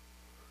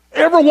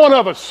 Every one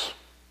of us.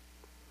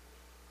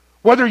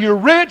 Whether you're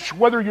rich,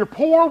 whether you're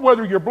poor,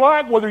 whether you're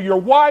black, whether you're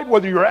white,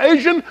 whether you're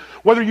Asian,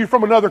 whether you're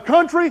from another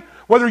country,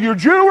 whether you're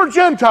Jew or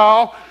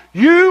Gentile,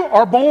 you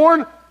are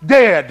born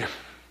dead.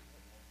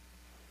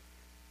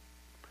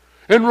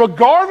 And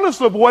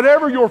regardless of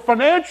whatever your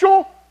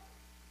financial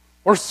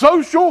or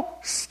social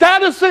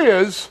status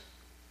is,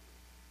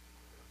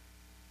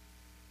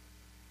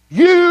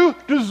 you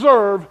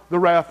deserve the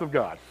wrath of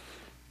God.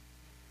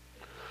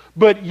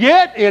 But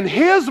yet in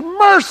His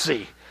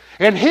mercy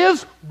and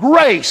His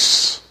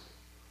grace,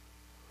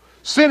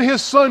 sent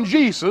His Son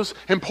Jesus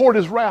and poured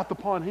His wrath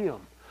upon Him,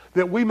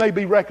 that we may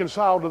be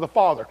reconciled to the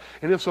Father.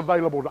 And it's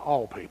available to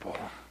all people.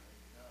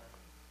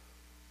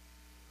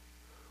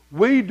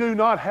 We do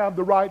not have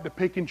the right to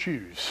pick and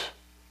choose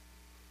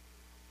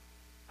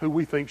who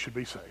we think should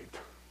be saved.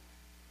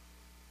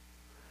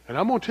 And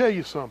I'm going to tell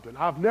you something.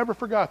 I've never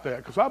forgot that,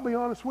 because I'll be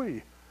honest with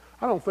you.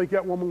 I don't think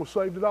that woman was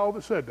saved at all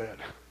that said that.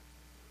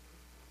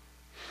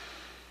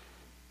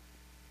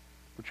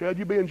 But Chad,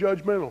 you being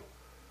judgmental.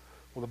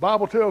 Well, the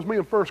Bible tells me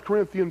in 1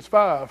 Corinthians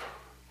 5,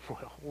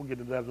 well, we'll get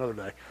into that another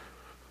day.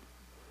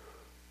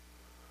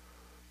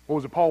 What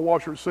was it Paul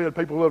Washer said?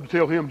 People love to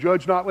tell him,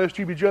 judge not lest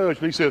you be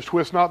judged. And he says,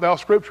 twist not thou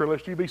Scripture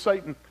lest you be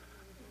Satan.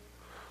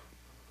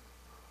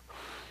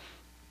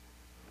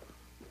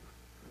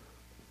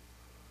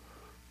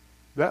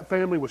 That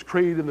family was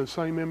created in the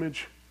same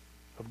image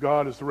of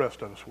God as the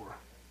rest of us were.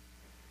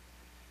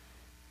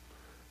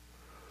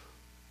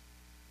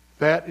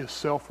 That is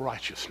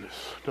self-righteousness,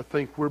 to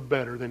think we're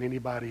better than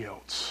anybody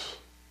else.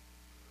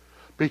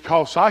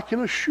 Because I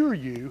can assure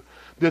you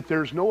that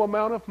there's no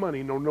amount of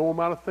money, no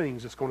amount of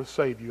things that's going to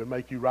save you and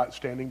make you right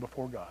standing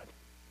before God.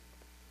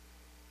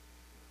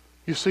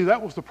 You see,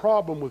 that was the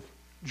problem with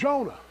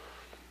Jonah.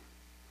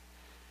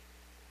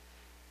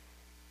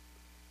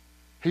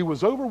 He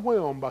was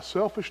overwhelmed by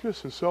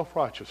selfishness and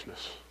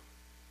self-righteousness.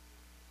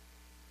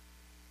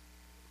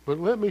 But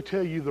let me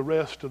tell you the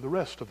rest of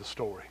the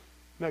story.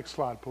 Next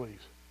slide, please.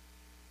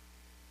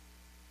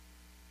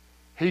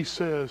 He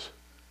says,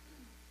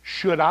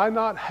 should I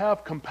not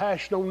have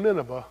compassion on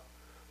Nineveh,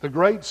 the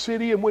great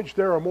city in which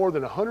there are more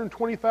than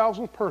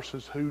 120,000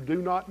 persons who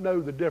do not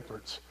know the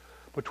difference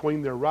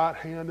between their right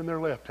hand and their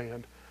left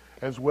hand,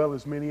 as well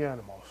as many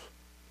animals?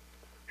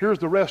 Here's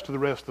the rest of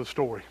the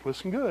story.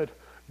 Listen good.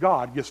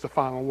 God gets the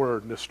final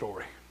word in this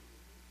story.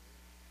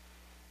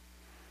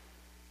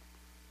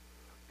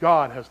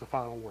 God has the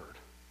final word.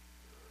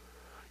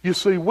 You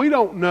see, we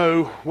don't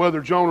know whether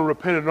Jonah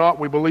repented or not.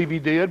 We believe he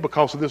did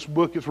because of this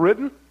book is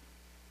written.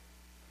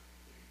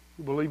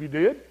 We believe he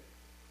did.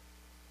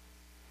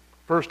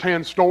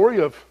 First-hand story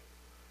of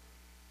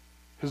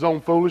his own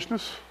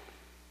foolishness.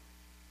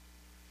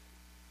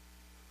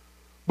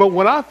 But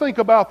when I think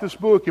about this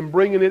book and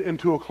bringing it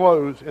into a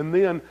close, and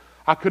then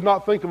I could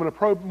not think of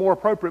a more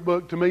appropriate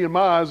book to me in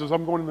my eyes as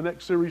I'm going to the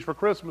next series for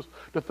Christmas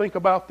to think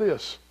about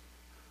this.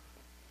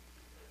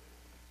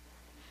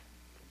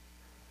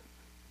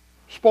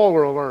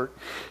 Spoiler alert.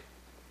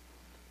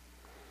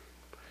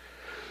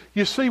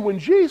 You see, when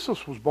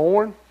Jesus was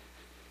born,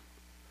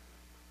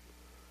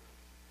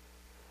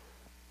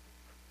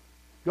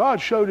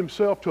 God showed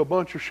Himself to a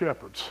bunch of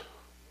shepherds.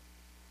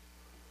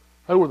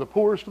 They were the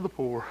poorest of the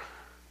poor.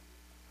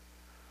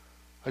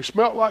 They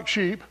smelt like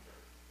sheep.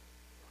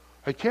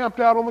 They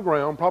camped out on the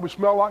ground, probably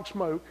smelled like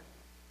smoke.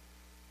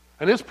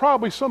 And it's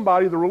probably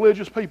somebody the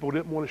religious people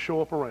didn't want to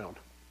show up around.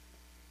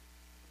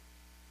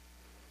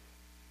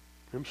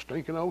 Them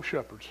stinking old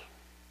shepherds.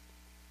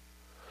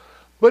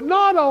 But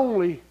not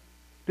only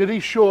did He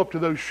show up to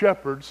those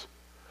shepherds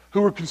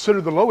who were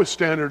considered the lowest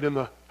standard in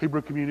the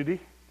Hebrew community,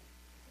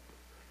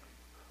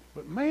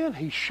 but man,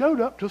 He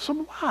showed up to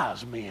some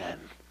wise men.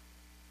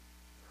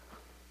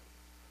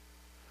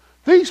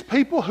 These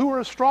people who are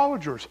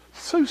astrologers,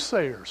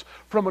 soothsayers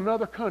from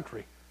another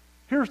country.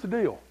 Here's the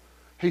deal.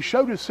 He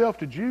showed Himself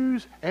to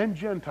Jews and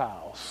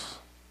Gentiles.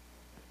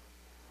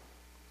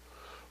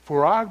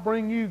 For I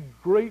bring you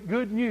great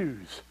good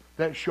news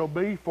that shall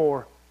be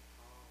for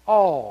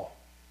all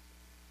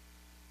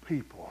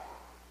people.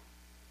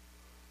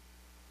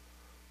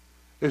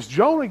 As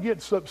Jonah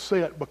gets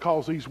upset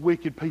because these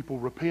wicked people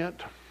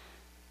repent,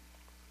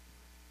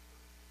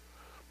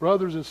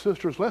 brothers and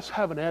sisters, let's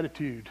have an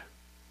attitude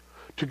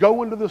to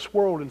go into this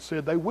world and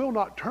say they will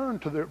not turn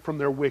from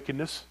their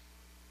wickedness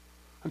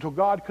until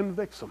God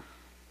convicts them.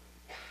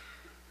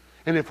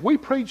 And if we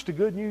preach the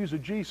good news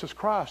of Jesus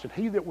Christ and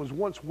he that was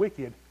once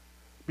wicked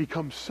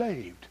becomes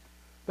saved,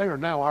 they are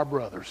now our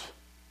brothers.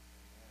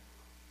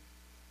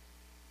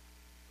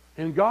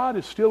 And God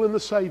is still in the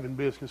saving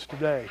business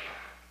today.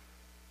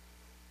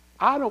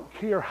 I don't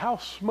care how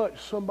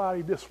much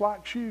somebody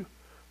dislikes you.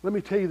 Let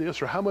me tell you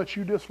this, or how much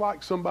you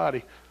dislike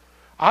somebody.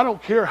 I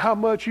don't care how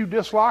much you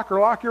dislike or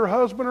like your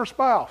husband or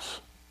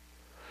spouse.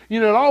 You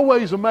know, it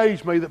always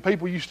amazed me that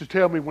people used to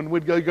tell me when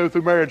we'd go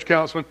through marriage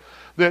counseling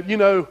that, you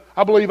know,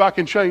 I believe I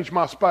can change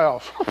my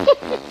spouse.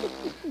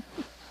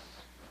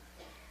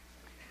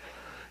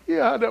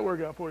 Yeah, how'd that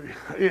work out for you?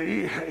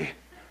 Let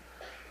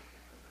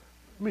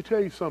me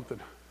tell you something.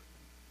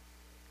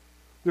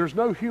 There's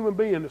no human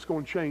being that's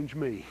going to change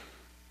me,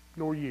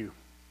 nor you.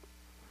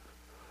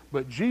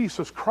 But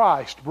Jesus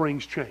Christ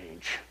brings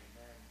change.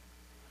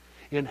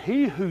 And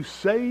he who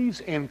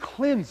saves and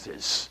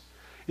cleanses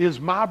is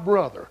my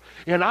brother.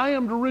 And I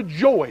am to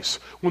rejoice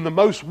when the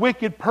most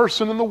wicked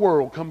person in the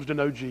world comes to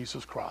know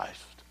Jesus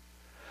Christ.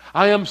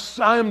 I am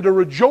to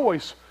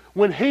rejoice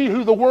when he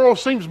who the world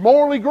seems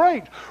morally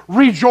great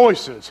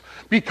rejoices.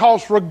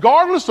 Because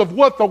regardless of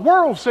what the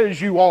world says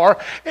you are,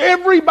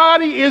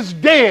 everybody is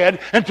dead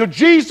until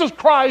Jesus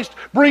Christ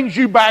brings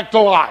you back to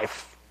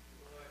life.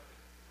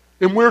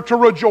 And we're to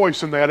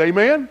rejoice in that.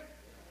 Amen?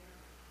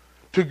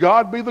 To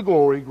God be the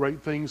glory,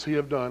 great things he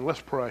have done.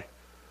 Let's pray.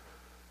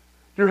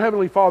 Dear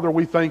Heavenly Father,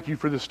 we thank you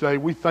for this day.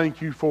 We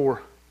thank you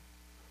for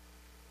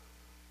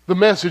the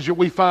message that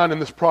we find in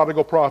this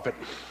prodigal prophet.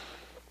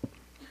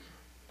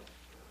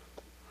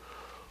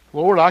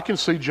 Lord, I can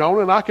see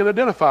Jonah and I can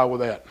identify with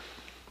that.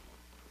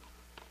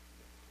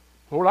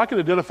 Lord, I can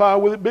identify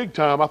with it big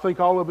time. I think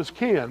all of us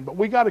can. But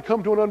we got to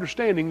come to an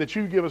understanding that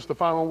you give us the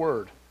final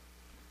word.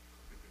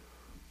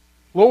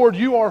 Lord,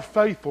 you are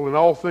faithful in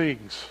all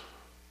things.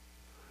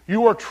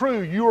 You are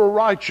true. You are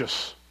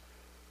righteous.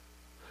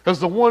 As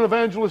the one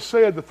evangelist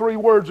said, the three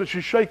words that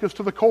should shake us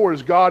to the core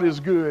is God is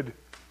good.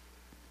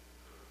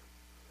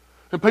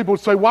 And people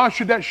would say, why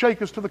should that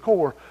shake us to the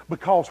core?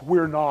 Because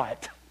we're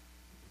not.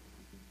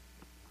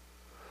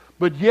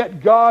 But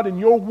yet God, in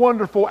your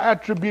wonderful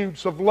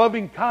attributes of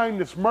loving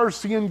kindness,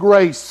 mercy, and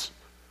grace,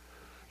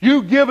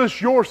 you give us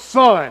your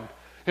Son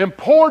and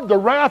poured the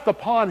wrath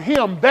upon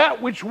him,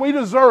 that which we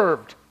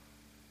deserved.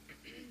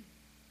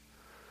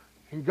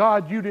 And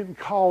God, you didn't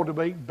call to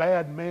make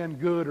bad men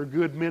good or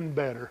good men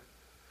better.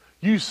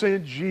 You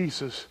sent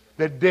Jesus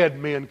that dead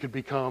men could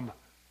become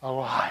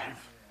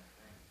alive.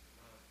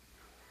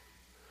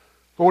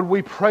 Lord,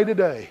 we pray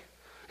today,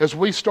 as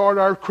we start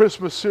our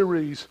Christmas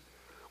series,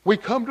 we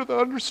come to the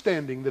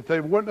understanding that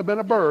there wouldn't have been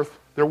a birth,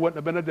 there wouldn't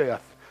have been a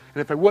death.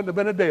 And if there wouldn't have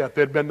been a death,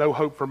 there'd been no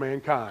hope for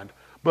mankind.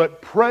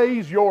 But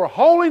praise your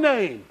holy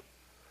name.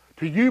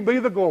 To you be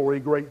the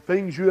glory, great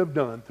things you have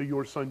done through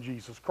your Son,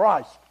 Jesus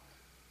Christ.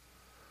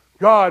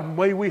 God,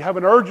 may we have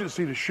an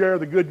urgency to share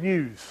the good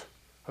news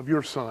of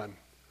your Son.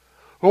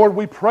 Lord,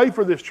 we pray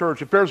for this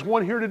church. If there's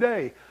one here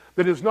today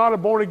that is not a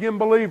born-again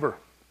believer,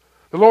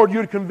 the Lord, you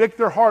would convict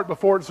their heart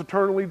before it's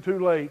eternally too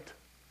late.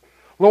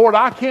 Lord,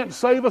 I can't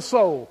save a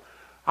soul.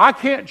 I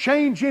can't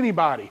change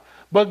anybody.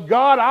 But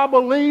God, I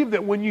believe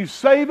that when you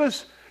save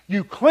us,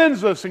 you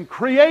cleanse us and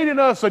create in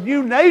us a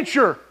new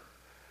nature.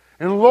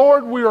 And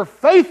Lord, we are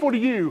faithful to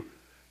you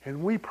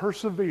and we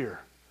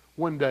persevere.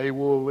 One day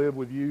we'll live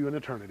with you in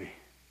eternity.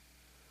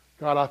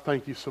 God, I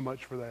thank you so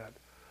much for that.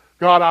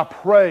 God, I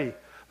pray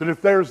that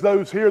if there's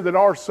those here that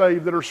are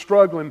saved, that are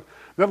struggling,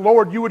 that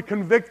Lord, you would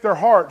convict their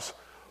hearts.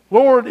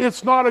 Lord,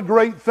 it's not a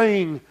great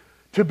thing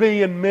to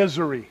be in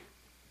misery.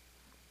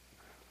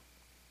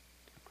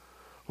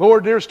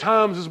 Lord, there's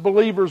times as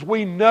believers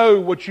we know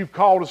what you've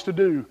called us to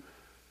do.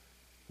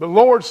 But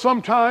Lord,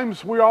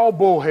 sometimes we're all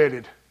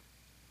bullheaded.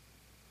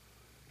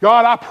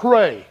 God, I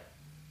pray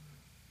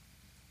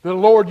that,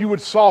 Lord, you would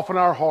soften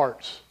our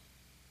hearts.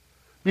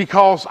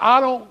 Because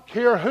I don't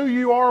care who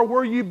you are,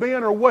 where you've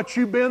been, or what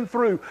you've been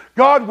through.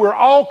 God, we're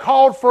all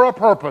called for a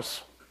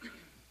purpose.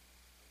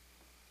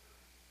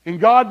 And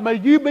God, may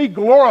you be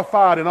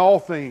glorified in all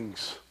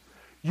things.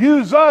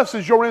 Use us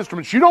as your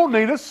instruments. You don't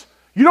need us.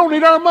 You don't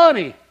need our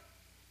money.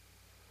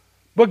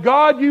 But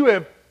God, you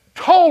have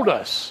told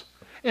us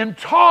and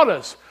taught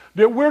us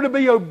that we're to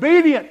be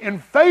obedient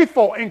and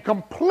faithful and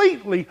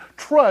completely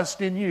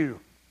trust in you.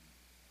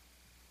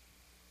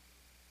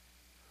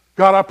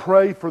 God, I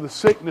pray for the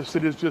sickness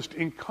that has just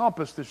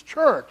encompassed this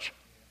church.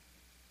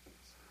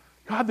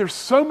 God, there's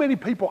so many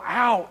people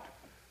out.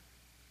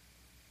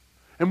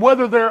 And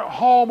whether they're at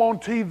home on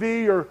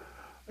TV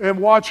and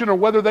watching, or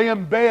whether they're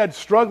in bed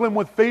struggling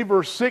with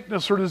fever,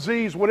 sickness, or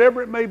disease,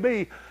 whatever it may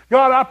be,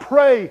 God, I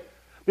pray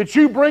that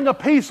you bring a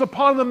peace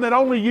upon them that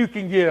only you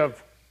can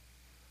give.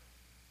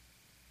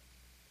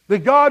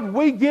 That God,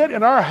 we get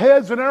in our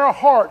heads and our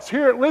hearts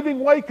here at Living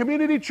Way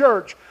Community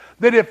Church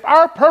that if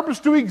our purpose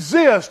to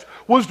exist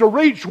was to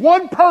reach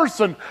one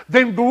person,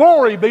 then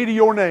glory be to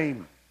your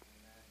name.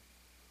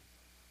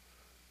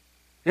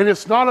 And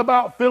it's not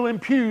about filling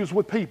pews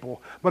with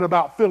people, but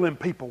about filling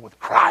people with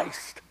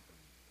Christ.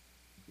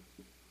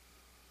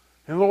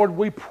 And Lord,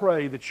 we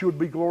pray that you would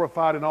be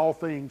glorified in all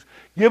things.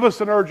 Give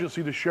us an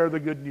urgency to share the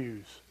good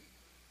news.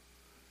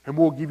 And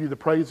we'll give you the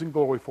praise and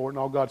glory for it. And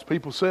all God's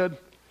people said,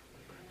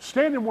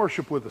 stand and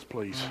worship with us,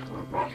 please.